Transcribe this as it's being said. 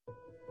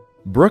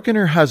Brooke and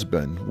her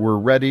husband were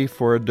ready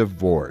for a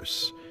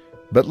divorce,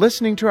 but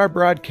listening to our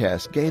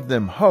broadcast gave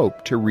them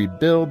hope to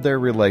rebuild their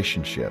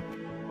relationship.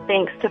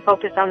 Thanks to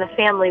Focus on the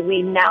Family,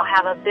 we now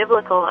have a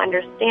biblical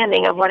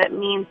understanding of what it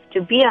means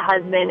to be a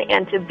husband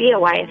and to be a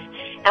wife,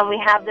 and we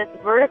have this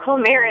vertical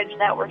marriage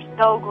that we're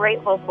so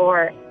grateful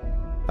for.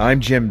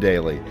 I'm Jim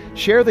Daly.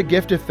 Share the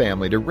gift of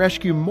family to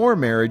rescue more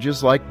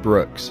marriages like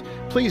Brooke's.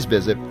 Please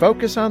visit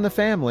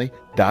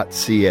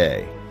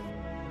focusonthefamily.ca.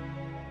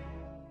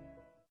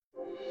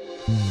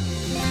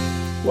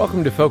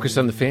 Welcome to Focus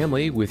on the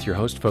Family with your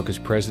host, Focus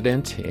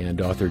President and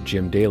author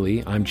Jim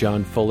Daly. I'm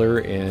John Fuller,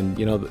 and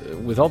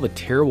with all the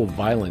terrible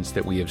violence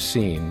that we have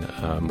seen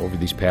over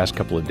these past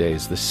couple of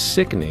days, the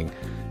sickening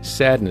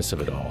sadness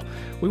of it all,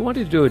 we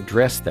wanted to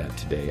address that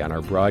today on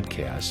our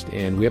broadcast,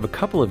 and we have a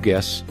couple of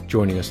guests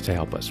joining us to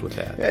help us with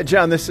that. Yeah,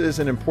 John, this is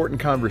an important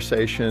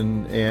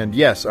conversation, and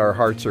yes, our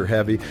hearts are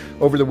heavy.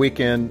 Over the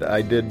weekend,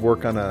 I did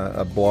work on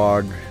a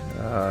blog,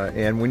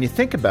 and when you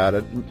think about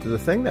it, the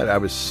thing that I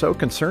was so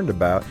concerned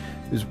about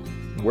is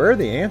where are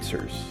the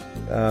answers?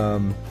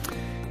 And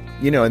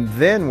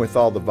then with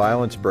all the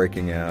violence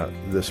breaking out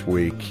this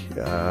week,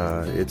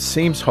 it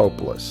seems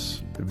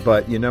hopeless.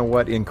 But you know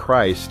what? In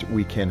Christ,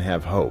 we can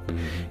have hope.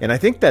 Mm-hmm. And I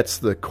think that's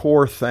the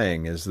core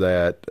thing, is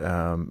that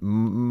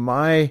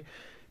my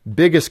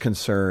biggest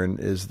concern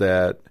is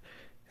that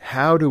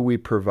how do we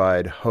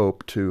provide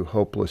hope to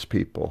hopeless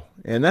people?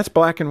 And that's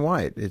black and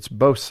white. It's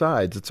both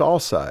sides. It's all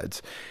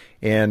sides.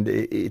 And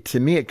to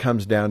me, it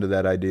comes down to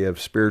that idea of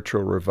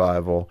spiritual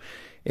revival,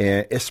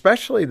 and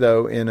especially,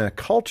 though, in a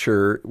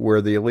culture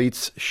where the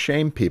elites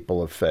shame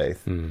people of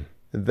faith. Mm.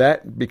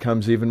 That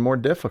becomes even more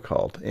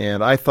difficult.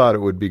 And I thought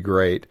it would be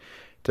great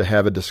to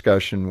have a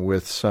discussion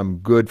with some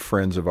good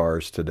friends of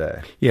ours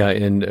today. Yeah,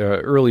 and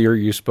earlier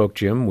you spoke,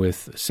 Jim,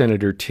 with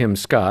Senator Tim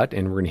Scott,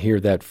 and we're going to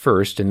hear that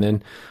first. And then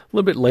a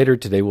little bit later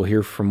today, we'll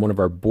hear from one of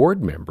our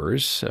board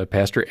members,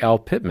 Pastor Al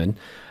Pittman.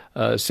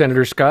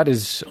 Senator Scott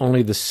is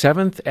only the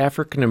seventh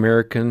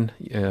African-American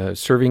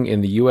serving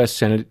in the U.S.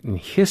 Senate in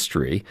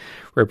history,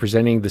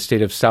 representing the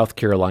state of South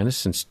Carolina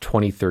since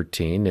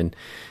 2013, and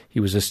he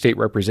was a state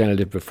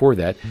representative before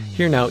that.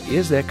 Here now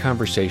is that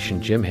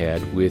conversation Jim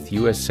had with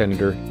U.S.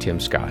 Senator Tim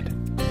Scott.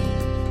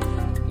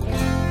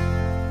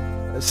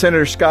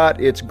 Senator Scott,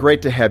 it's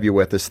great to have you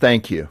with us.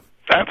 Thank you.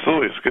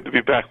 Absolutely. It's good to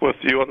be back with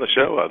you on the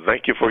show.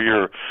 Thank you for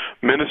your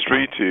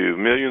ministry to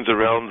millions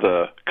around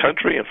the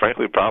country and,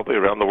 frankly, probably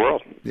around the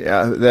world.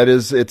 Yeah,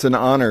 it's an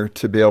honor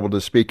to be able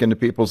to speak into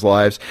people's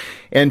lives.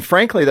 And,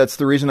 frankly, that's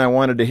the reason I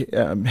wanted to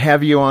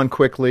have you on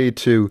quickly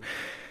to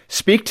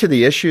speak to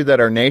the issue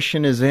that our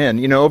nation is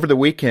in. Over the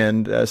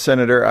weekend,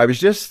 Senator, I was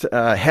just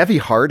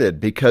heavy-hearted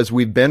because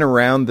we've been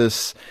around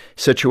this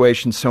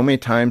situation so many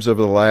times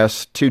over the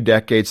last 2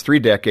 decades, 3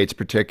 decades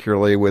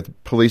particularly, with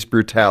police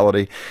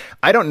brutality.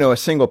 I don't know a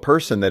single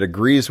person that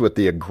agrees with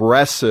the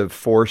aggressive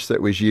force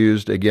that was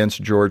used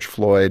against George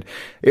Floyd.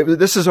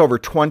 This is over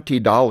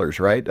 $20,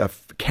 right? A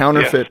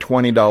counterfeit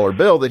 $20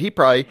 bill that he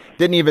probably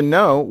didn't even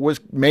know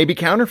was maybe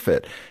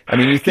counterfeit. I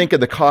mean, you think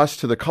of the cost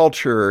to the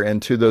culture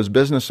and to those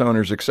business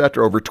owners, et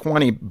cetera, over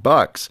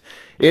 $20.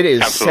 It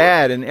is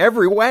sad in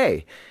every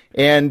way.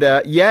 And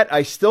yet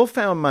I still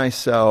found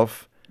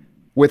myself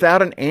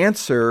without an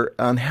answer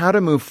on how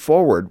to move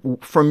forward.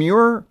 From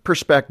your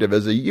perspective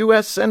as a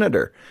U.S.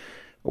 Senator,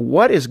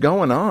 what is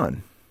going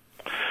on?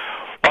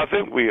 I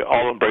think we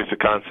all embrace the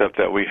concept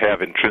that we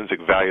have intrinsic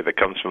value that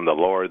comes from the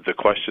Lord. The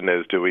question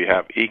is, do we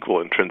have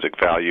equal intrinsic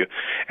value?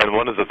 And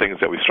one of the things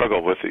that we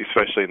struggle with,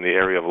 especially in the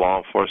area of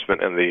law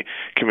enforcement and the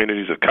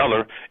communities of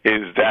color,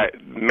 is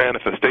that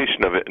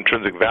manifestation of it,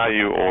 intrinsic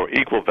value or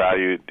equal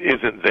value,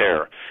 isn't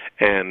there.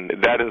 And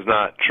that is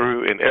not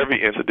true in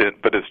every incident,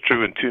 but it's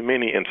true in too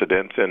many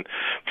incidents. And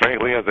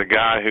frankly, as a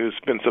guy who's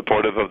been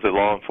supportive of the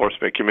law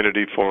enforcement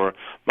community for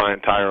my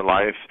entire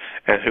life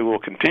and who will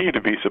continue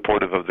to be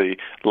supportive of the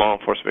law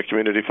enforcement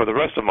community for the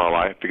rest of my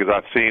life, because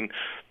I've seen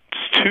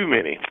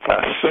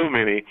so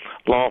many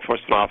law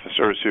enforcement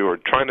officers who are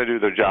trying to do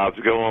their jobs,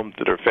 go home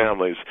to their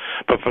families.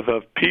 But for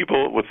the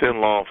people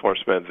within law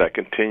enforcement that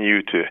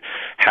continue to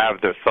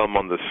have their thumb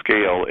on the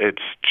scale,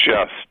 it's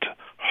just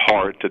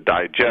hard to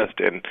digest,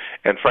 and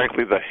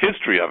frankly, the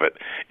history of it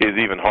is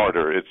even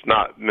harder. It's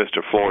not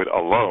Mr. Floyd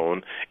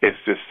alone. It's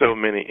just so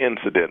many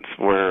incidents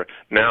where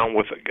now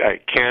with a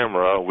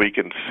camera we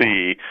can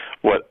see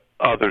what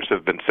others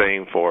have been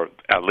saying for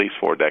at least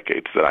 4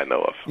 decades that I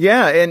know of.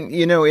 Yeah, and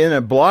in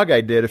a blog I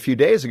did a few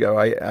days ago,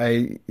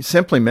 I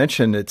simply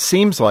mentioned it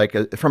seems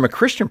like, from a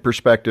Christian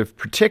perspective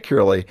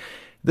particularly,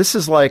 this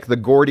is like the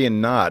Gordian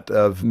knot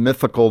of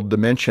mythical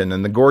dimension,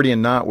 and the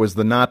Gordian knot was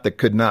the knot that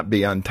could not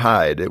be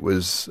untied. It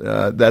was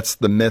that's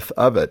the myth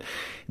of it.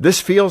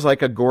 This feels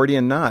like a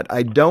Gordian knot.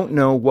 I don't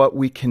know what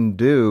we can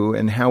do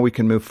and how we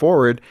can move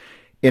forward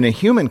in a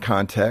human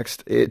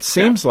context. It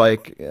seems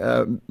like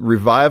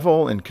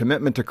revival and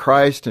commitment to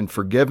Christ and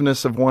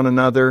forgiveness of one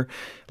another,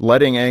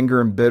 letting anger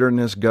and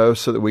bitterness go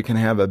so that we can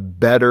have a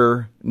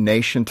better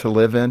nation to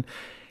live in.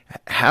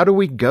 How do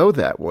we go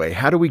that way?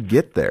 How do we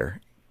get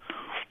there?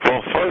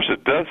 Well, first, it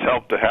it does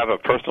help to have a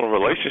personal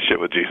relationship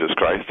with Jesus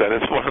Christ. That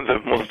is one of the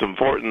most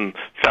important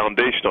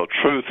foundational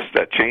truths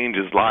that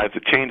changes lives.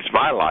 It changed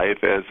my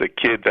life as a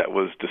kid that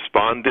was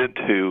despondent,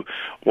 who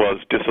was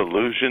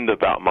disillusioned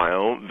about my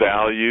own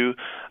value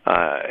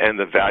and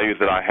the value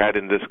that I had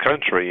in this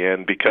country.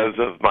 And because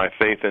of my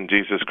faith in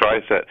Jesus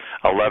Christ at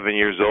 11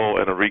 years old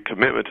and a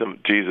recommitment to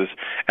Jesus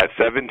at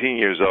 17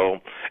 years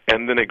old,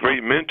 and then a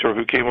great mentor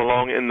who came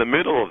along in the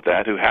middle of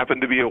that, who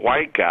happened to be a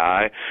white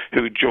guy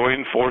who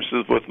joined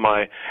forces with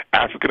my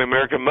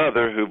African-American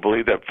mother, who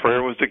believed that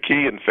prayer was the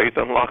key and faith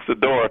unlocks the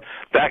door,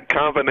 that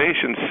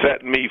combination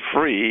set me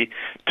free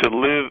to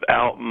live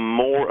out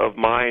more of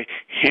my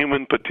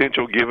human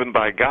potential given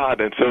by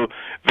God. And so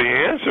the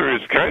answer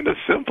is kind of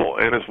simple,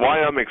 and it's why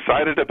I'm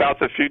excited about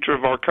the future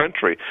of our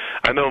country.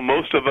 I know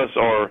most of us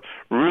are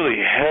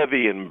really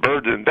heavy and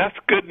burdened. That's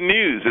good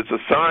news. It's a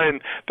sign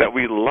that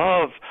we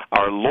love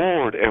our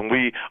Lord and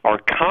we are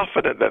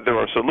confident that there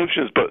are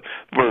solutions, but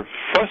we're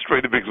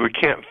frustrated because we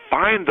can't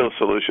find those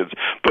solutions.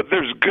 But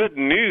there's good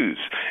news,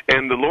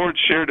 and the Lord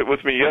shared it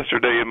with me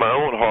yesterday in my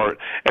own heart,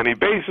 and He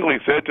basically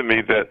said to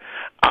me that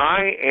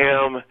I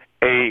am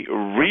a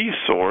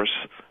resource,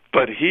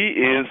 but He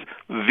is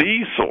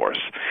the source.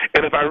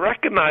 And if I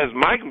recognize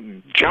my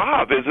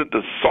job isn't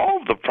to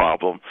solve the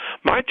problem,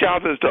 my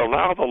job is to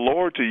allow the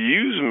Lord to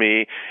use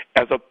me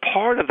as a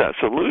part of that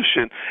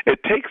solution, it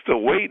takes the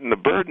weight and the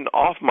burden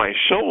off my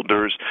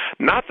shoulders,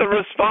 not the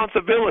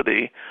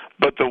responsibility,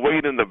 but the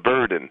weight and the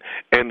burden.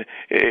 And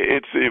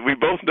we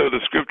both know the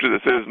scripture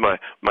that says,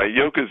 my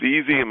yoke is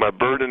easy and my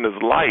burden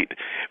is light.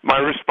 My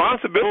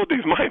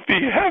responsibilities might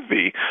be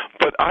heavy,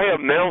 but I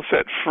am now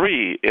set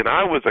free, and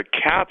I was a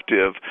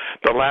captive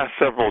the last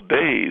several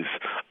days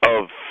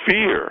of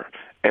fear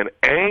and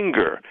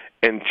anger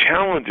and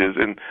challenges.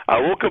 And I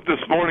woke up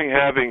this morning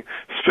having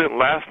spent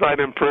last night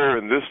in prayer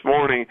and this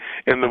morning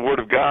in the Word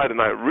of God,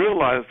 and I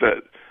realized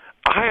that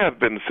I have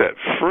been set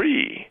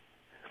free.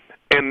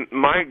 And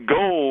my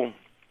goal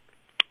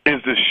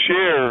is to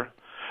share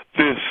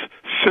this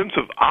sense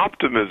of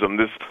optimism,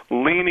 this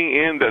leaning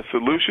in that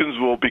solutions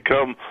will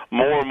become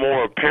more and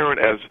more apparent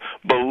as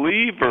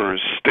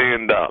believers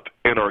stand up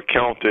and are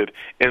counted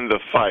in the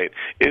fight.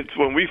 It's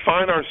when we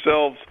find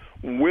ourselves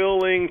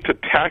willing to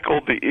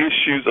tackle the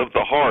issues of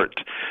the heart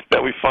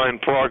that we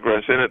find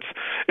progress. And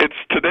it's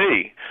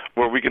today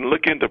where we can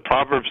look into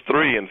Proverbs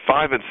 3 and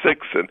 5 and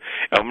 6, and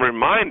I'm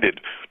reminded,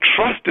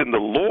 trust in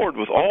the Lord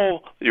with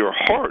all your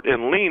heart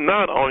and lean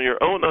not on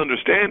your own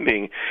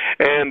understanding,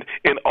 and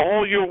in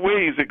all your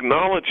ways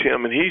acknowledge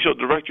Him, and He shall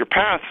direct your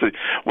paths.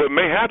 What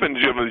may happen,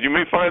 Jim, is you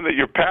may find that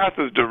your path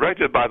is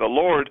directed by the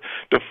Lord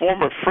to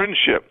form a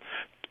friendship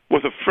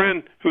with a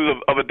friend who's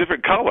of a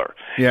different color.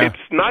 Yeah. It's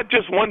not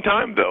just one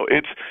time, though.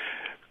 It's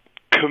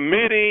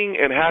committing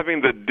and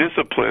having the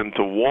discipline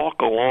to walk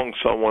along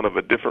someone of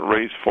a different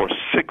race for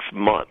 6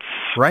 months.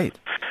 Right.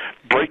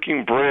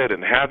 Breaking bread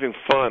and having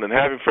fun and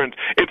having friends.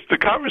 It's the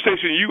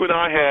conversation you and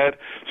I had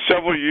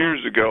several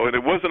years ago, and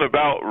it wasn't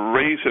about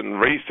race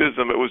and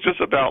racism. It was just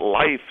about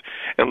life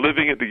and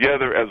living it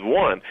together as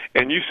one.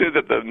 And you said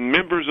that the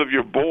members of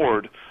your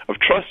board of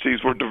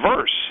trustees were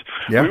diverse.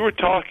 Yeah. We were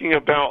talking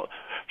about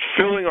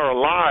filling our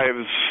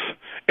lives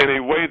in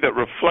a way that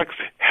reflects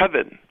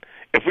heaven.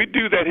 If we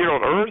do that here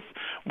on earth,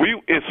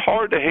 it's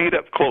hard to hate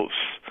up close.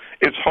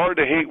 It's hard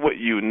to hate what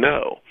you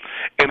know.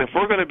 And if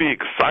we're going to be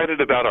excited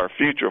about our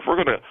future, if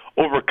we're going to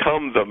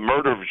overcome the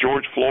murder of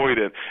George Floyd,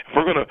 and if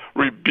we're going to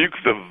rebuke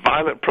the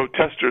violent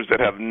protesters that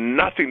have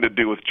nothing to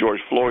do with George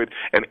Floyd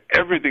and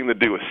everything to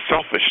do with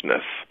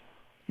selfishness.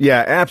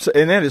 Yeah,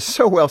 absolutely. And that is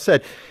so well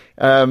said.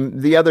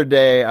 The other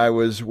day I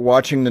was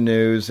watching the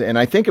news, and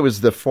I think it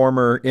was the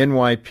former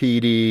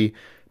NYPD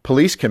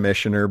police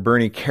commissioner,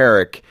 Bernie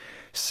Kerik,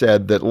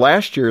 said that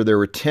last year there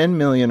were 10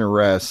 million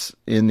arrests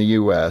in the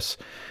U.S.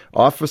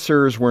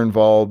 Officers were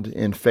involved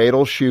in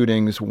fatal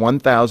shootings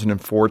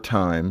 1,004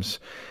 times.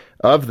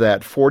 Of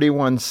that,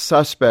 41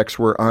 suspects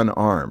were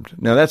unarmed.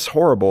 Now, that's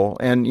horrible.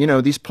 And,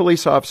 these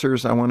police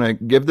officers, I want to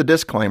give the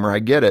disclaimer, I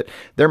get it.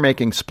 They're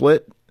making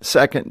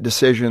split-second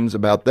decisions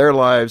about their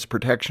lives,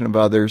 protection of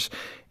others,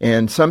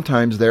 and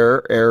sometimes there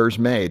are errors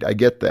made. I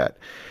get that.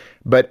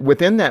 But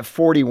within that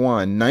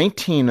 41,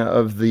 19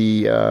 of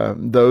the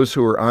those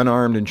who were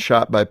unarmed and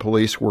shot by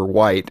police were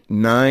white,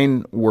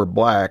 9 were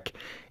black.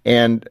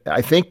 And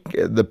I think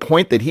the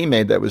point that he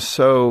made that was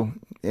so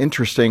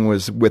interesting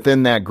was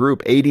within that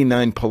group,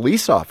 89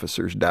 police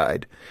officers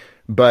died.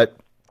 But,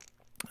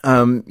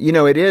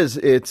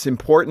 it's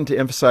important to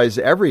emphasize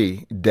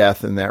every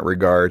death in that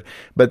regard.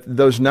 But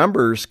those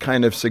numbers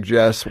kind of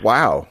suggest,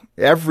 wow,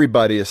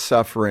 everybody is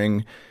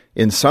suffering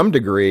in some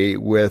degree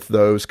with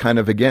those kind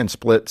of, again,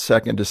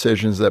 split-second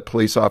decisions that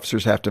police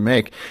officers have to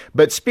make.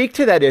 But speak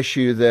to that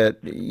issue that,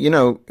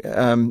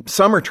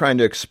 some are trying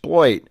to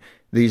exploit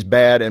these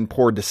bad and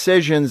poor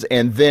decisions,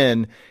 and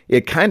then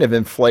it kind of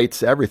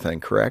inflates everything,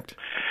 correct?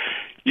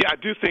 Yeah, I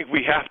do think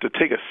we have to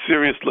take a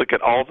serious look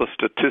at all the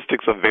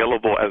statistics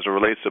available as it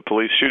relates to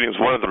police shootings.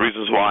 One of the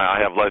reasons why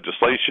I have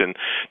legislation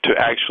to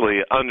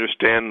actually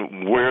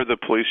understand where the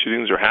police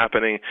shootings are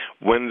happening,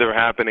 when they're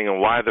happening,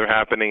 and why they're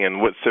happening,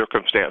 and what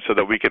circumstance, so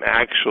that we can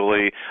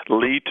actually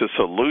lead to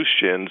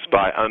solutions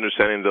by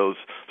understanding those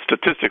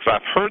statistics.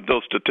 I've heard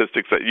those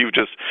statistics that you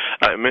just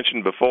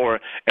mentioned before,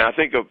 and I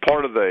think a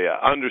part of the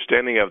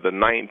understanding of the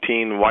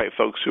 19 white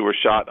folks who were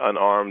shot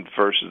unarmed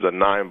versus the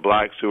 9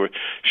 blacks who were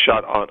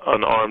shot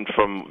unarmed,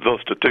 from those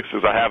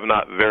statistics, I have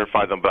not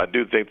verified them, but I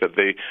do think that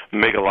they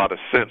make a lot of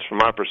sense from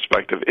my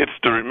perspective. It's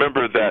to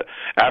remember that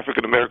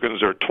African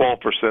Americans are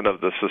 12% of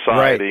the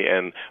society, right,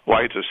 and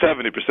whites are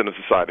 70% of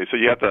society. So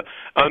you have to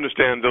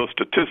understand those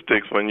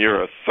statistics when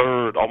you're a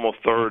third, almost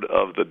third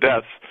of the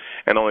deaths,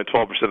 and only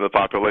 12% of the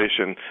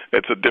population.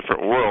 It's a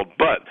different world.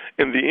 But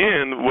in the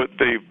end, what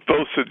they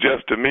both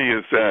suggest to me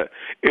is that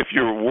if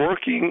you're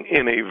working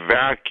in a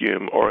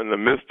vacuum or in the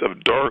midst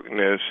of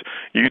darkness,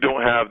 you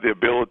don't have the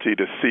ability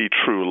to see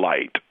true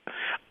light.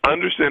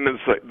 Understanding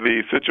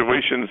the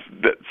situations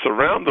that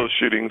surround those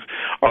shootings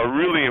are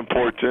really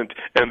important,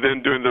 and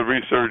then doing the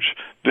research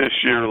this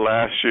year,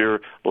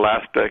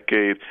 last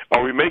decade.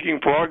 Are we making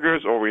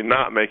progress or are we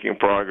not making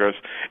progress?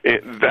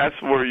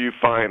 That's where you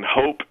find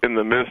hope in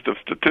the midst of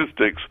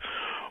statistics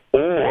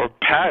or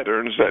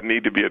patterns that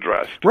need to be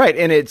addressed. Right,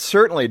 and it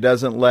certainly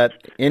doesn't let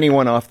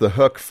anyone off the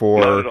hook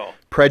for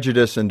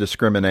prejudice and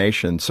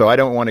discrimination. So I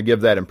don't want to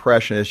give that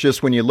impression. It's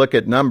just when you look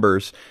at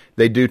numbers,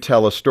 they do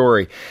tell a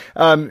story.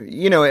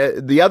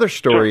 The other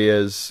story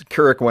is,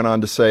 Couric went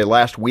on to say,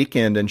 last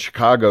weekend in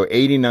Chicago,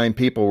 89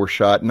 people were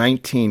shot,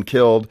 19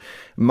 killed,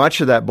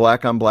 much of that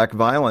black-on-black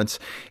violence.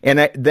 And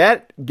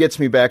that gets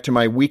me back to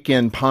my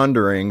weekend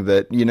pondering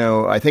that,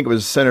 I think it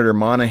was Senator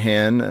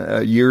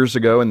Monahan years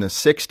ago in the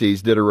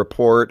 60s did a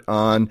report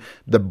on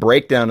the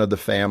breakdown of the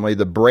family,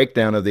 the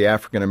breakdown of the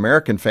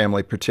African-American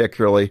family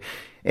particularly,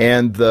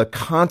 and the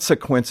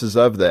consequences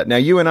of that. Now,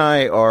 you and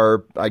I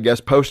are, I guess,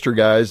 poster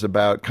guys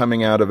about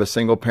coming out of a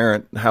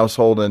single-parent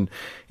household and,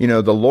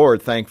 the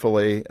Lord,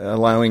 thankfully,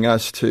 allowing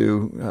us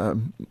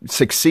to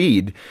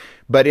succeed.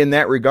 But in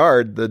that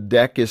regard, the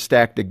deck is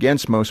stacked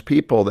against most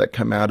people that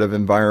come out of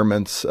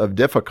environments of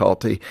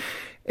difficulty.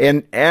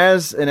 And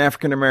as an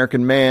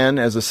African-American man,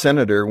 as a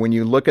senator, when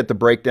you look at the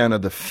breakdown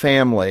of the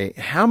family,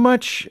 how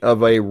much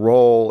of a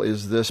role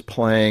is this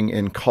playing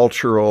in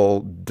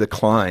cultural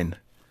decline?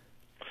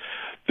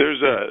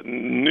 There's a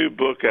new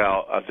book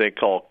out, I think,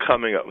 called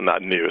Coming Up,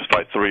 not new, it's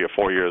like 3 or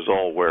 4 years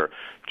old, where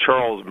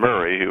Charles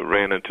Murray, who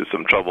ran into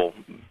some trouble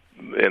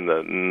in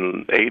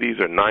the 80s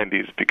or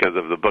 90s because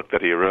of the book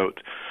that he wrote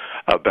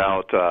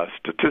about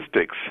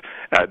statistics,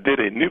 did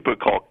a new book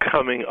called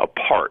Coming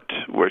Apart,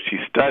 where she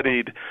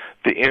studied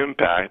the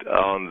impact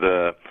on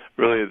the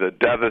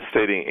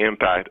devastating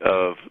impact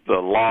of the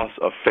loss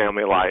of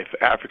family life.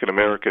 African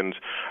Americans,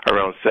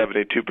 around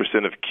 72%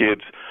 of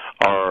kids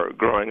are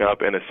growing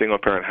up in a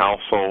single-parent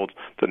household.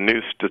 The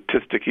new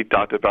statistic he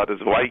talked about is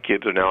white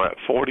kids are now at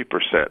 40%.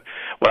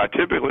 What I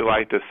typically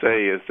like to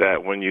say is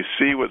that when you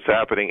see what's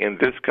happening in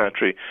this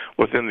country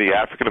within the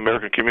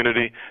African-American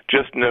community,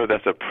 just know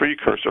that's a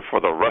precursor for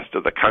the rest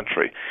of the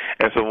country.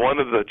 And so one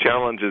of the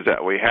challenges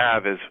that we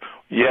have is,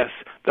 yes,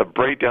 the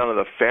breakdown of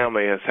the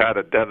family has had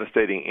a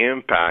devastating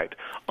impact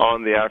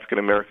on the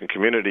African-American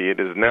community. It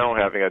is now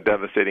having a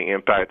devastating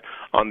impact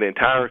on the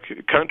entire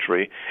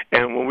country.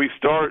 And when we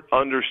start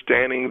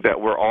understanding that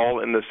we're all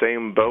in the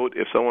same boat,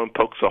 if someone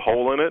pokes a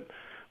hole in it,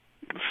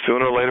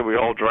 sooner or later we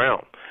all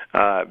drown.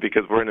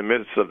 Because we're in the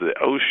midst of the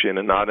ocean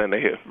and not in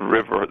a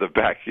river or the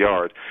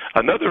backyard.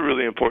 Another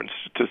really important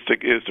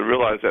statistic is to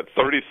realize that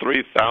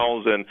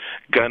 33,000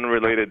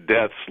 gun-related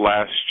deaths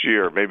last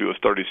year, maybe it was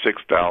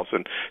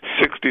 36,000,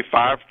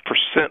 65%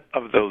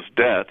 of those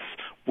deaths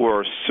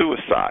were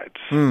suicides.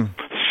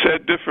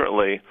 Said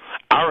differently,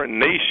 our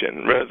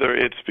nation, whether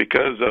it's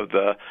because of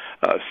the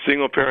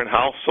single-parent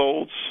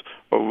households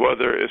or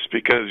whether it's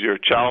because your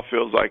child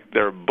feels like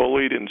they're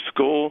bullied in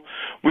school,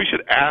 we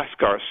should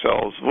ask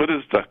ourselves, what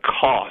is the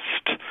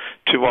cost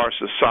to our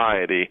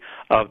society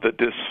of the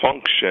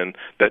dysfunction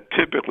that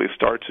typically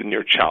starts in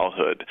your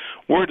childhood?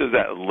 Where does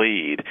that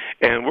lead?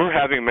 And we're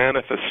having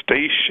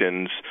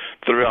manifestations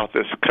throughout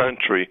this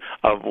country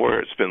of where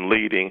it's been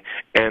leading,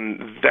 and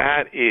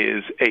that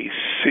is a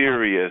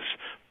serious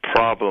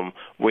problem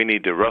we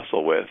need to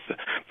wrestle with.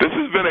 This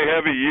has been a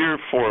heavy year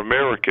for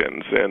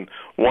Americans, and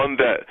one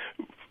that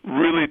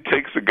really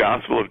takes the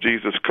gospel of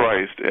Jesus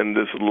Christ and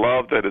this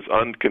love that is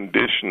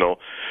unconditional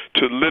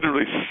to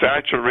literally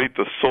saturate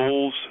the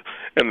souls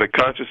and the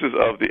consciousness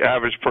of the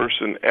average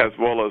person as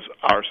well as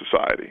our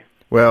society.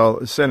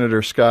 Well,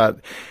 Senator Scott,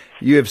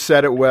 you have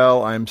said it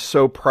well. I'm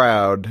so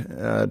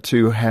proud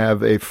to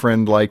have a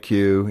friend like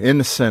you in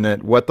the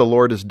Senate, what the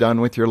Lord has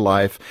done with your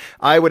life.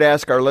 I would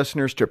ask our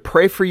listeners to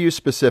pray for you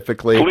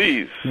specifically.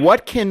 Please.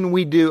 What can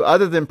we do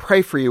other than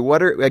pray for you?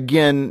 What are,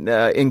 again,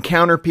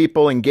 encounter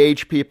people,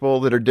 engage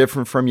people that are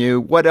different from you?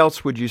 What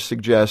else would you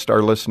suggest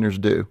our listeners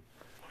do?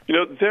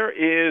 There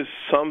is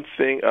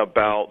something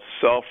about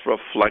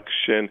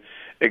self-reflection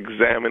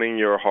examining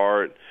your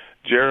heart.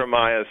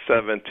 Jeremiah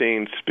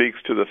 17 speaks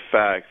to the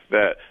fact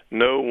that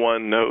no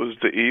one knows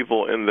the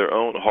evil in their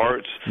own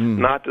hearts,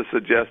 not to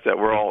suggest that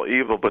we're all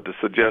evil, but to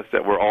suggest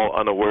that we're all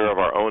unaware of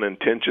our own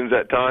intentions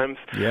at times.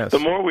 Yes. The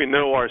more we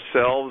know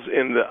ourselves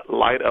in the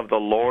light of the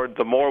Lord,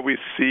 the more we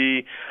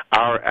see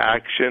our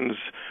actions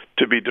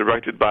to be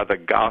directed by the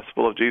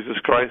gospel of Jesus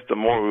Christ, the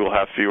more we will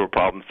have fewer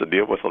problems to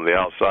deal with on the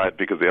outside,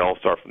 because they all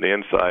start from the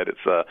inside.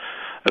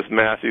 It's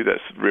Matthew that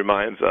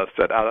reminds us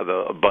that out of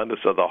the abundance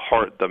of the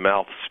heart, the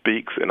mouth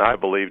speaks, and I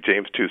believe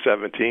James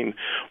 2:17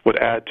 would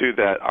add to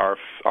that, our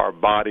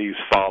bodies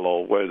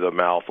follow where the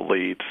mouth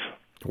leads.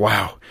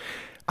 Wow.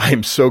 I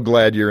am so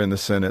glad you're in the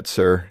Senate,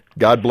 sir.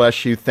 God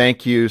bless you.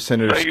 Thank you,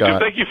 Senator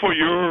Scott. Thank you for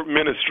your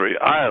ministry.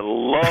 I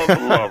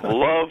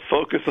love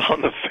Focus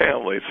on the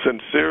Family,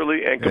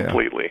 sincerely and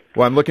completely. Yeah.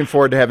 Well, I'm looking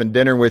forward to having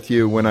dinner with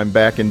you when I'm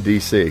back in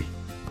D.C.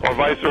 Or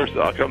vice versa.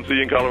 I'll come see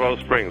you in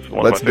Colorado Springs,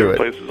 one of my favorite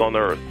places on the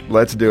earth.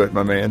 Let's do it,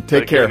 my man.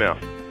 Take care now.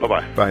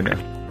 Bye-bye. Bye now.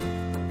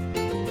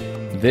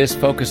 This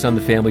Focus on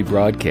the Family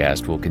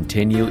broadcast will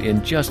continue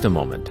in just a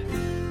moment.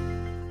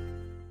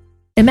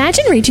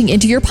 Imagine reaching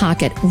into your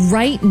pocket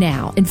right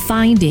now and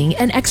finding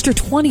an extra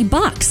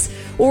 $20,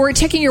 or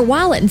checking your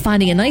wallet and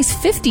finding a nice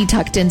 $50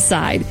 tucked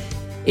inside.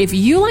 If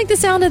you like the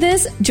sound of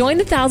this, join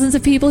the thousands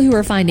of people who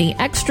are finding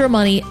extra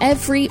money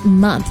every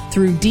month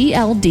through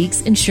DL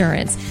Deeks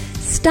Insurance.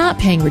 Stop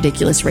paying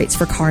ridiculous rates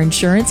for car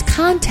insurance.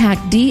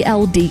 Contact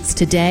DL Deeks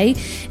today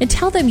and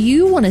tell them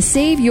you want to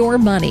save your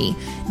money.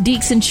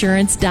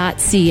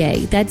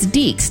 Deeksinsurance.ca. That's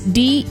Deeks,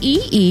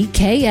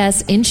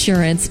 DEEKS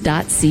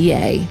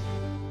Insurance.ca.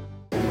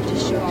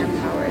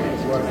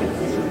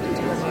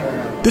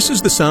 This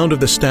is the sound of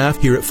the staff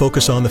here at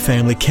Focus on the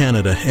Family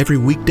Canada every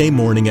weekday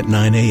morning at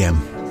 9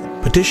 a.m.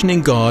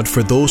 Petitioning God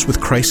for those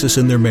with crisis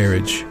in their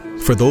marriage,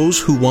 for those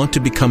who want to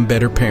become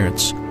better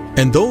parents,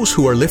 and those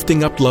who are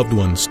lifting up loved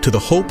ones to the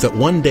hope that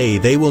one day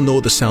they will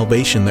know the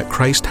salvation that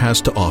Christ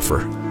has to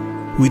offer.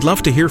 We'd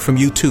love to hear from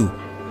you too.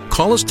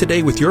 Call us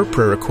today with your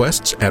prayer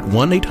requests at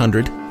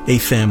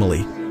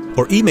 1-800-A-FAMILY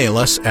or email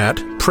us at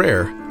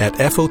prayer@fotf.ca.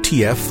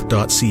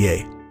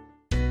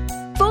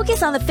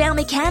 Focus on the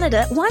Family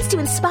Canada wants to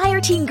inspire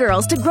teen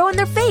girls to grow in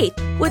their faith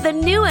with a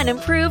new and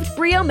improved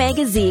Brio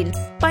magazine.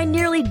 By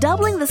nearly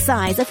doubling the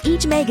size of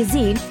each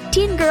magazine,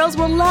 teen girls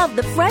will love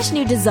the fresh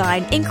new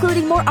design,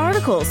 including more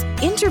articles,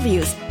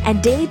 interviews,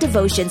 and daily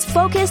devotions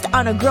focused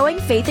on a growing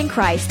faith in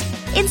Christ.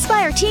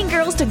 Inspire teen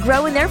girls to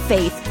grow in their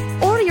faith.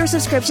 Order your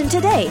subscription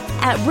today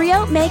at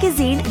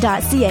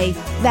briomagazine.ca.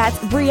 That's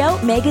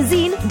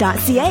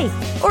briomagazine.ca.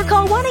 Or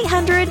call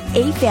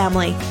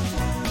 1-800-A-FAMILY.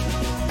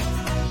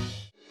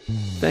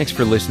 Thanks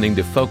for listening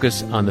to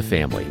Focus on the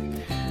Family.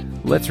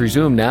 Let's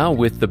resume now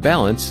with the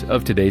balance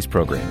of today's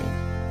programming.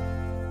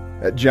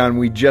 John,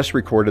 we just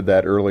recorded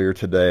that earlier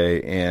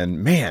today,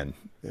 and man,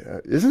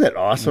 isn't that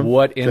awesome?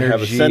 What to energy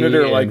have a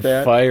senator and like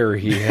that? Fire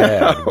he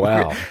had.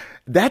 Wow.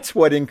 That's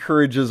what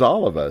encourages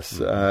all of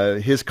us.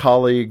 His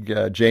colleague,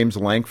 James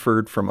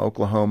Lankford from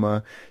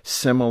Oklahoma,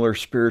 similar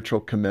spiritual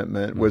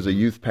commitment, was a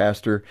youth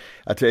pastor.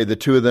 I tell you, the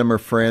two of them are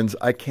friends.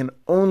 I can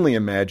only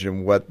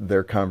imagine what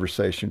their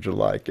conversations are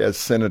like as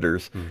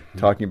senators,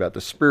 talking about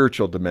the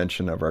spiritual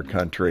dimension of our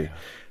country,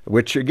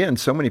 which, again,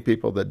 so many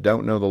people that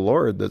don't know the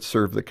Lord that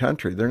serve the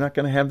country, they're not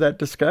going to have that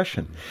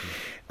discussion.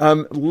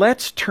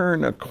 Let's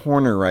turn a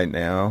corner right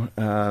now.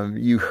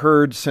 You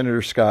heard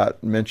Senator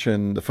Scott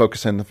mention the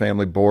Focus on the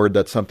Family Board.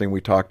 That's something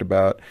we talked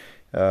about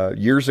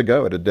years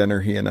ago at a dinner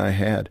he and I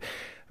had.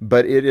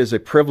 But it is a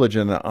privilege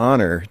and an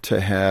honor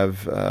to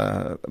have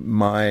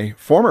my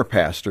former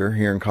pastor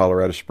here in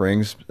Colorado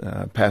Springs,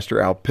 Pastor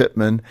Al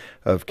Pittman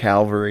of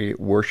Calvary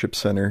Worship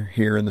Center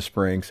here in the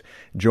Springs,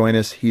 join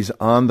us. He's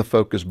on the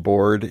Focus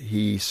Board.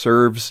 He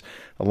serves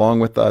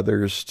along with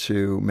others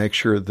to make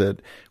sure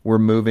that we're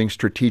moving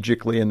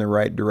strategically in the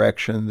right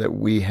direction, that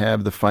we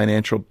have the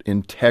financial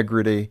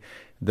integrity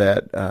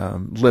that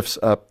lifts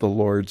up the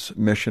Lord's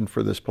mission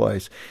for this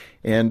place.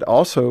 And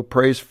also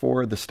praise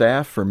for the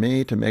staff, for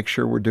me, to make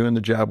sure we're doing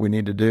the job we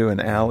need to do.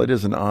 And Al, it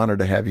is an honor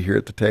to have you here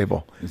at the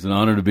table. It's an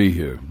honor to be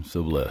here. I'm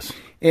so blessed.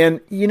 And,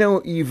 you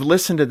know, you've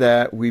listened to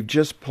that. We've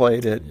just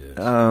played it. Yes.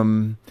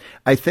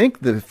 I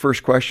think the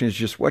first question is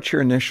just what's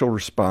your initial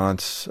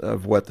response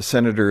of what the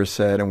senator has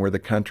said and where the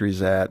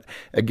country's at,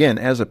 again,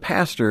 as a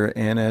pastor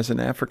and as an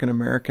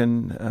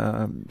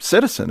African-American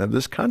citizen of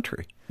this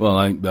country? Well,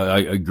 I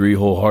agree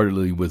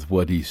wholeheartedly with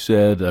what he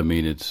said. I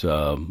mean, it's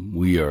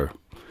we are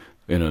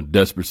in a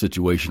desperate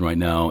situation right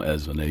now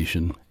as a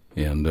nation.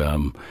 And,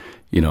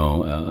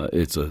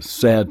 it's a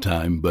sad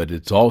time, but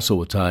it's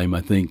also a time,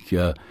 I think,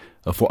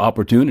 for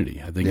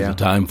opportunity. I think it's a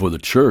time for the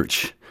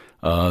church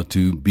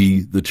to be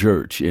the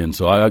church. And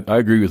so I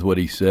agree with what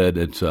he said.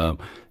 It's, our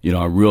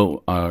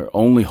real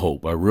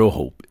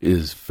hope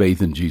is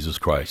faith in Jesus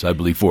Christ, I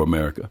believe, for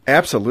America.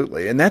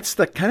 Absolutely. And that's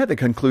the kind of the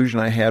conclusion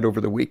I had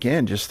over the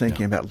weekend, just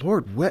thinking about,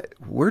 Lord,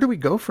 where do we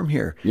go from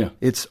here? Yeah.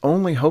 It's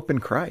only hope in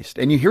Christ.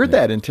 And you hear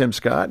that in Tim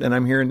Scott, and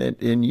I'm hearing it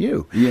in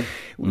you. Yeah.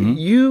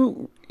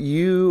 Mm-hmm.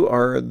 you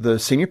are the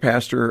senior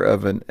pastor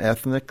of an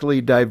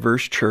ethnically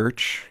diverse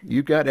church.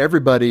 You've got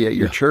everybody at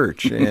your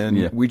church,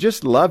 and we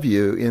just love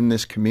you in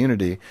this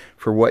community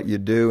for what you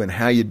do and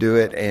how you do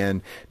it.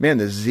 And, man,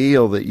 the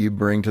zeal that you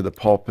bring to the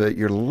pulpit,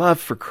 your love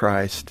for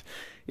Christ,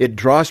 it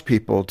draws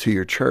people to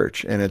your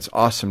church, and it's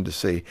awesome to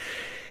see.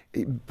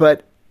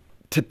 But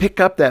to pick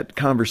up that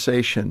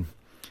conversation,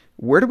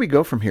 where do we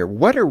go from here?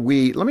 Let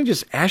me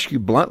just ask you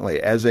bluntly,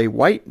 as a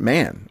white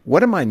man,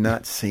 what am I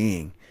not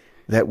seeing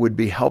that would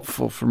be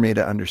helpful for me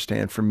to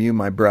understand from you,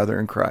 my brother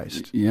in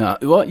Christ? Yeah,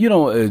 well,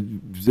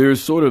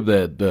 there's sort of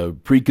that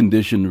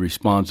preconditioned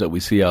response that we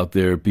see out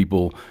there,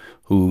 people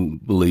who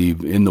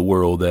believe in the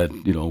world that,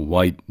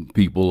 white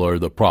people are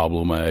the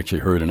problem. I actually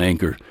heard an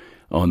anchor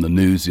on the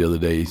news the other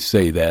day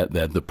say that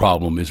the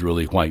problem is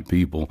really white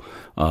people,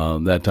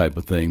 that type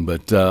of thing.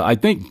 But I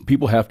think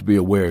people have to be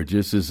aware,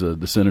 just as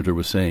the senator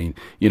was saying,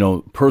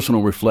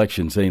 personal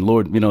reflection, saying,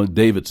 Lord,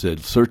 David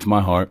said, search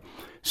my heart,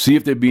 see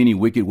if there be any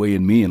wicked way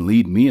in me and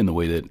lead me in the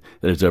way that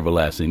is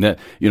everlasting. That,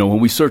 when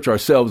we search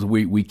ourselves,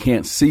 we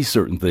can't see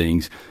certain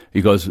things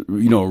because,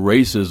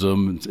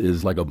 racism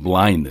is like a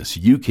blindness.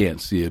 You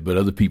can't see it, but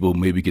other people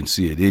maybe can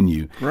see it in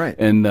you. Right.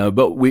 And,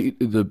 but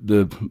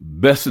the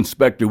best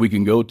inspector we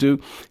can go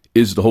to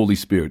is the Holy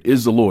Spirit,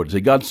 is the Lord. Say,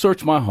 God,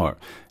 search my heart.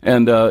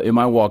 And am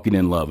I walking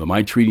in love? Am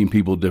I treating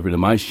people different?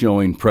 Am I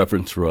showing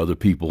preference for other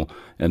people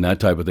and that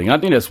type of thing? I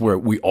think that's where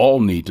we all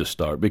need to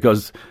start,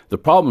 because the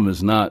problem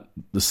is not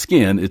the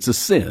skin, it's a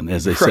sin,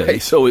 as they say.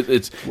 So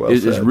it's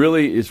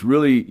really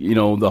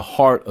the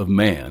heart of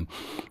man.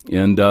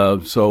 And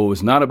so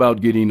it's not about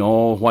getting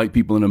all white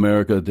people in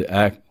America to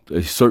act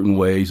a certain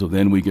way so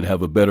then we could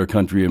have a better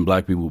country and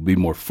black people will be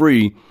more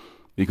free.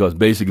 Because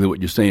basically what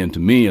you're saying to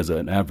me as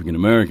an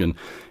African-American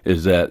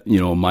is that,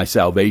 my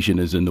salvation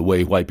is in the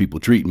way white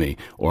people treat me,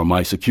 or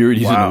my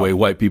security is in the way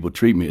white people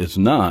treat me. It's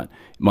not.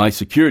 My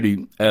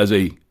security as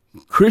a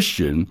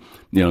Christian,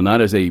 not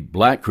as a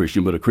black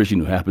Christian, but a Christian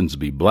who happens to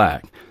be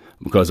black,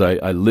 because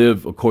I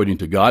live according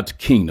to God's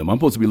kingdom. I'm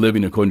supposed to be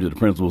living according to the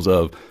principles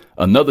of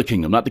another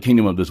kingdom, not the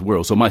kingdom of this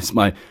world. So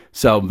my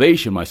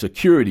salvation, my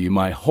security,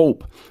 my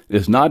hope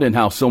is not in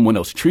how someone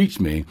else treats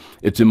me.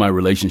 It's in my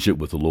relationship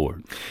with the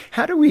Lord.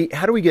 How do we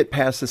get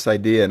past this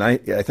idea? And I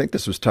think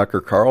this was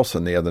Tucker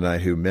Carlson the other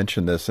night who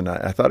mentioned this, and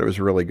I thought it was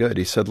really good.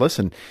 He said,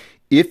 listen,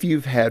 if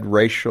you've had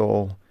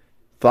racial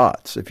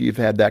thoughts, if you've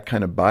had that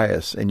kind of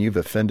bias and you've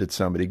offended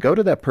somebody, go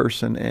to that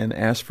person and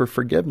ask for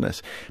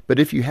forgiveness. But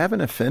if you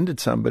haven't offended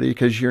somebody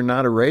because you're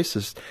not a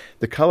racist,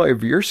 the color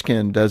of your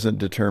skin doesn't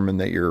determine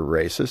that you're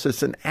a racist.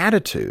 It's an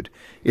attitude.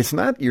 It's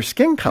not your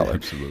skin color.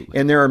 Absolutely.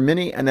 And there are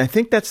many, and I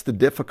think that's the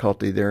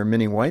difficulty. There are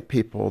many white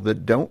people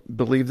that don't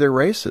believe they're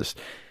racist.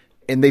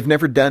 And they've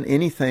never done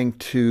anything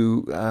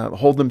to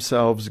hold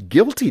themselves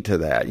guilty to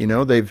that.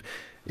 They've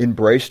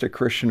embraced a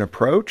Christian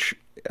approach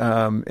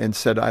and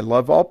said, I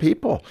love all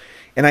people.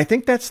 And I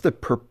think that's the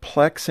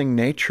perplexing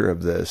nature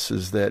of this,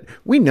 is that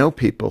we know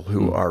people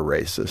who are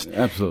racist.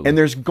 Absolutely. And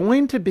there's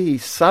going to be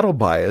subtle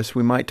bias.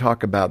 We might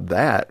talk about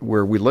that,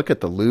 where we look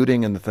at the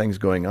looting and the things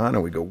going on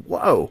and we go,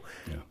 whoa,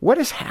 what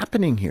is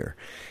happening here?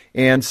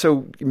 And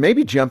so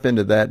maybe jump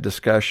into that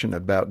discussion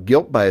about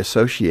guilt by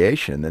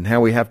association and how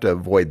we have to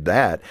avoid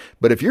that.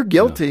 But if you're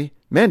guilty,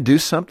 man, do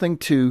something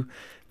to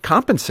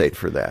compensate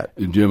for that.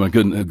 Jim, I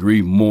couldn't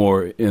agree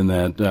more in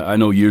that. I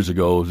know years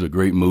ago it was a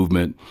great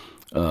movement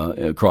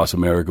across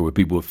America where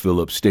people would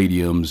fill up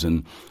stadiums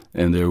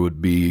and there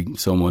would be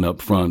someone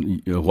up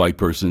front, a white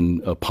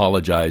person,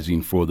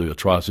 apologizing for the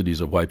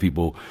atrocities of white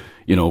people,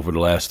 for the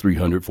last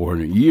 300,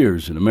 400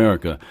 years in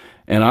America.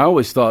 And I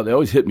always thought, it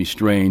always hit me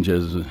strange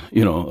as,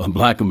 a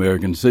black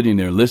American sitting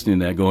there listening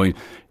to that going,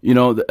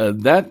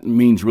 that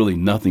means really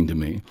nothing to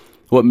me.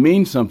 What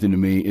means something to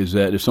me is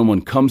that if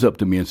someone comes up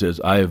to me and says,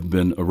 I have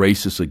been a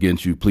racist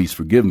against you, please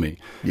forgive me.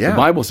 Yeah. The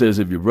Bible says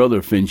if your brother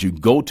offends you,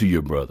 go to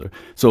your brother.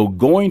 So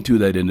going to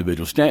that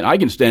individual, I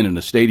can stand in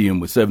a stadium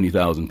with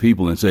 70,000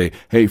 people and say,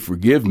 hey,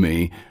 forgive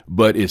me,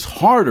 but it's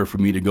harder for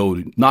me to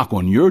go knock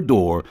on your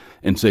door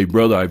and say,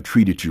 brother, I've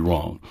treated you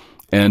wrong,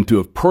 and to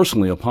have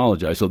personally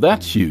apologized. So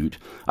that's huge.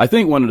 I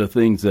think one of the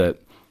things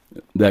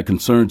that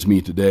concerns me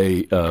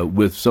today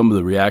with some of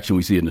the reaction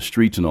we see in the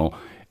streets and all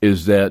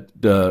is that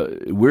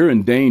we're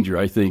in danger,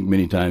 I think,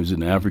 many times in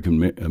the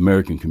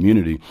African-American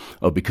community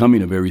of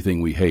becoming of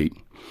everything we hate.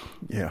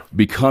 Yeah.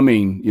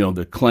 Becoming,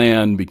 the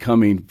Klan,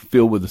 becoming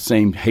filled with the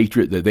same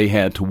hatred that they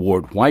had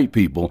toward white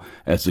people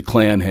as the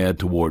Klan had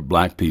toward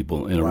black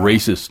people and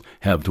racists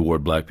have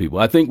toward black people.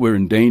 I think we're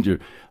in danger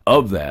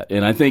of that.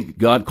 And I think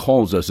God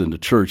calls us in the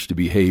church to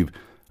behave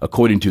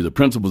according to the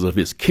principles of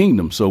his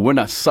kingdom. So we're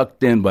not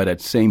sucked in by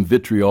that same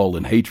vitriol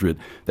and hatred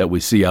that we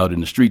see out in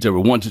the streets that were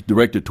once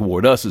directed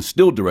toward us and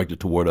still directed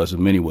toward us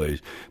in many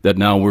ways, that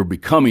now we're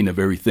becoming the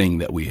very thing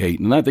that we hate.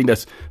 And I think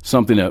that's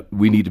something that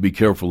we need to be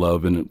careful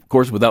of. And of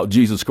course, without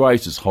Jesus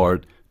Christ, it's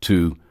hard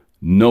to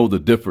know the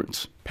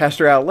difference.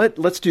 Pastor Al,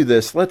 let's do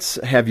this. Let's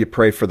have you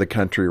pray for the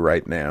country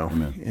right now.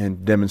 Amen.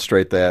 And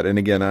demonstrate that. And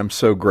again, I'm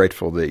so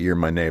grateful that you're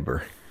my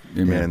neighbor.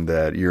 Amen. and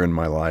that you're in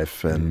my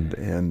life,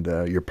 and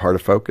you're part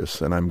of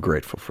Focus, and I'm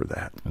grateful for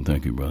that. And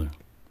thank you, brother.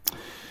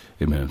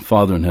 Amen.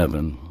 Father in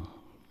heaven,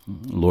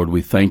 Lord,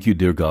 we thank you,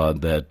 dear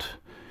God, that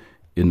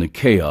in the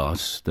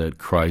chaos that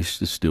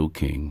Christ is still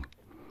King.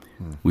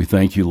 We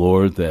thank you,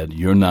 Lord, that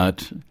you're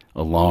not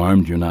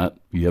alarmed,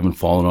 you haven't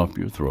fallen off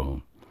your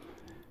throne.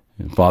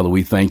 And Father,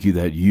 we thank you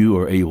that you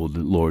are able,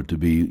 Lord,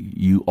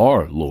 you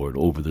are Lord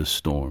over this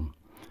storm.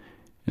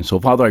 And so,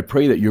 Father, I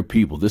pray that your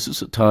people, this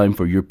is a time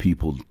for your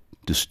people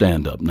to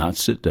stand up, not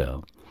sit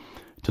down,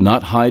 to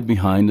not hide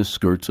behind the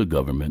skirts of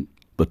government,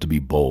 but to be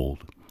bold.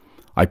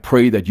 I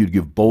pray that you'd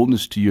give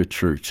boldness to your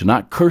church, to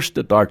not curse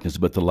the darkness,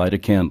 but to light a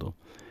candle,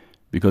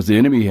 because the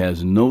enemy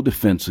has no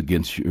defense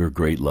against your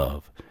great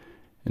love.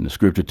 And the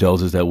scripture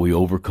tells us that we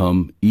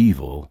overcome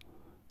evil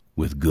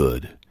with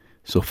good.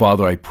 So,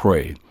 Father, I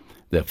pray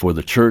that for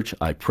the church,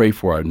 I pray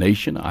for our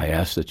nation. I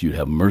ask that you'd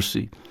have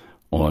mercy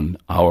on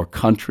our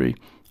country.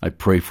 I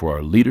pray for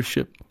our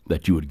leadership,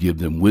 that you would give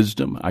them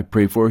wisdom. I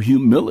pray for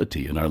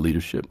humility in our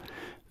leadership,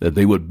 that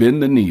they would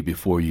bend the knee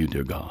before you,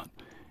 dear God.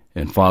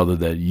 And, Father,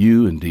 that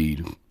you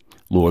indeed,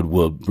 Lord,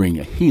 will bring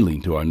a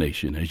healing to our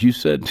nation. As you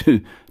said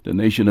to the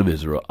nation of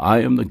Israel, I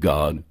am the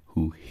God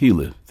who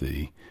healeth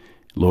thee.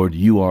 Lord,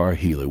 you are a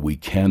healer. We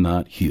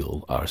cannot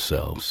heal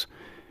ourselves.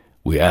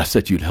 We ask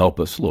that you'd help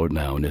us, Lord,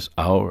 now in this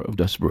hour of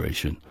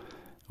desperation.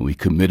 We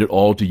commit it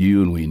all to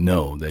you, and we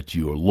know that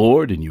you are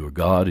Lord and you are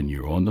God and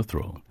you're on the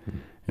throne.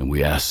 And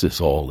we ask this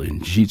all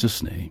in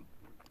Jesus' name.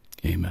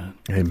 Amen.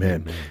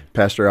 Amen.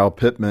 Pastor Al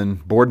Pittman,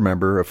 board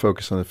member of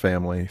Focus on the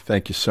Family,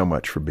 thank you so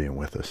much for being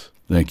with us.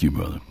 Thank you,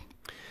 brother.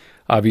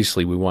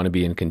 Obviously, we want to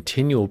be in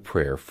continual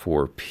prayer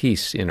for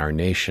peace in our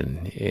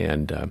nation.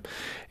 And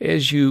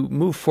as you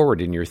move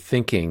forward in your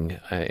thinking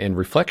and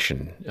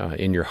reflection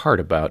in your heart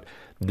about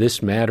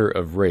this matter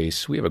of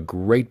race, we have a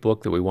great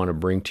book that we want to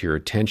bring to your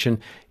attention.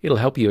 It'll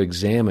help you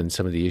examine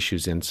some of the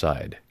issues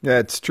inside. Yeah,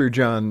 it's true,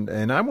 John.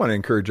 And I want to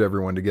encourage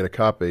everyone to get a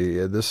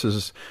copy. This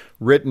is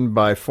written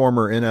by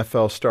former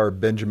NFL star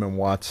Benjamin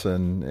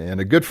Watson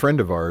and a good friend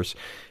of ours.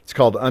 It's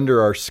called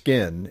Under Our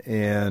Skin,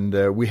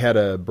 and we had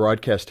a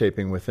broadcast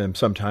taping with him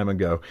some time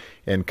ago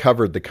and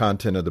covered the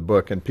content of the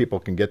book, and people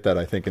can get that,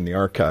 I think, in the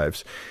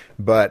archives.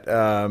 But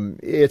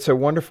it's a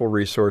wonderful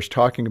resource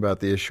talking about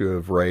the issue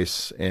of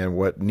race and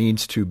what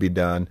needs to be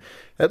done,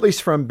 at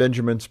least from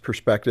Benjamin's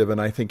perspective,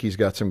 and I think he's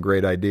got some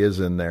great ideas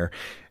in there.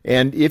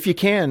 And if you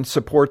can,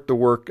 support the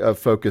work of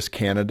Focus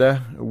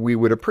Canada. We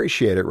would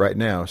appreciate it right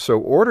now. So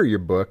order your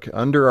book,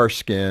 Under Our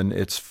Skin.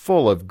 It's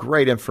full of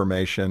great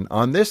information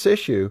on this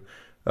issue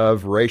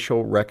of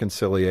racial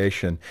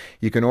reconciliation.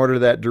 You can order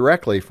that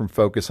directly from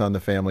Focus on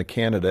the Family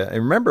Canada. And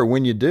remember,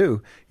 when you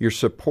do, you're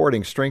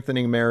supporting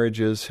strengthening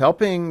marriages,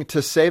 helping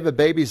to save a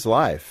baby's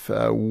life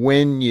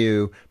when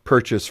you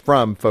purchase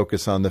from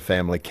Focus on the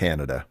Family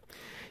Canada.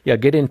 Yeah,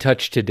 get in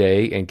touch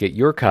today and get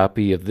your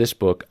copy of this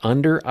book,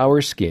 Under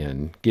Our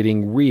Skin,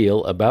 Getting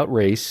Real About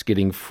Race,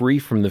 Getting Free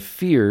from the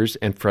Fears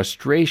and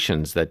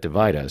Frustrations That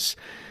Divide Us.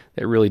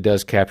 That really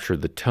does capture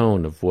the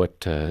tone of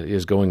what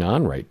is going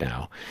on right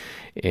now.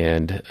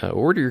 And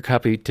order your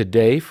copy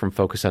today from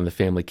Focus on the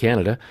Family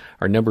Canada.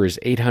 Our number is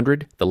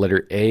 800, the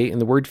letter A in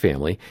the word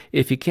family.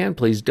 If you can,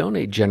 please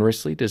donate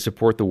generously to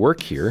support the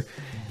work here.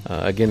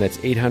 Again, that's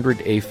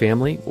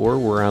 800-A-FAMILY, or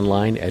we're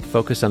online at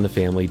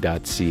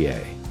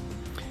focusonthefamily.ca.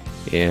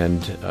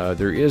 And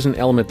there is an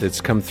element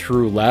that's come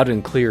through loud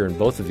and clear in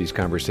both of these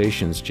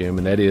conversations, Jim,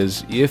 and that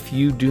is, if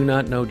you do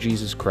not know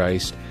Jesus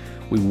Christ,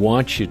 we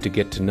want you to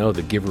get to know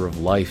the giver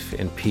of life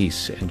and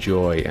peace and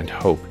joy and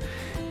hope.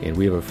 And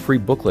we have a free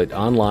booklet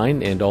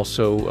online, and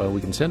also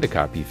we can send a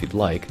copy if you'd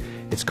like.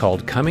 It's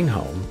called Coming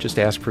Home. Just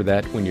ask for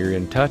that when you're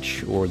in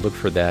touch, or look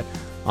for that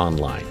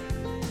online.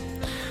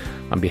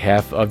 On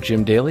behalf of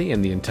Jim Daly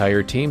and the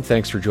entire team,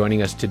 thanks for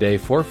joining us today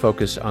for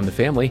Focus on the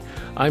Family.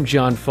 I'm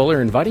John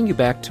Fuller, inviting you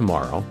back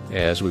tomorrow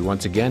as we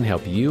once again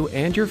help you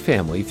and your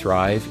family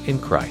thrive in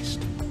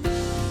Christ.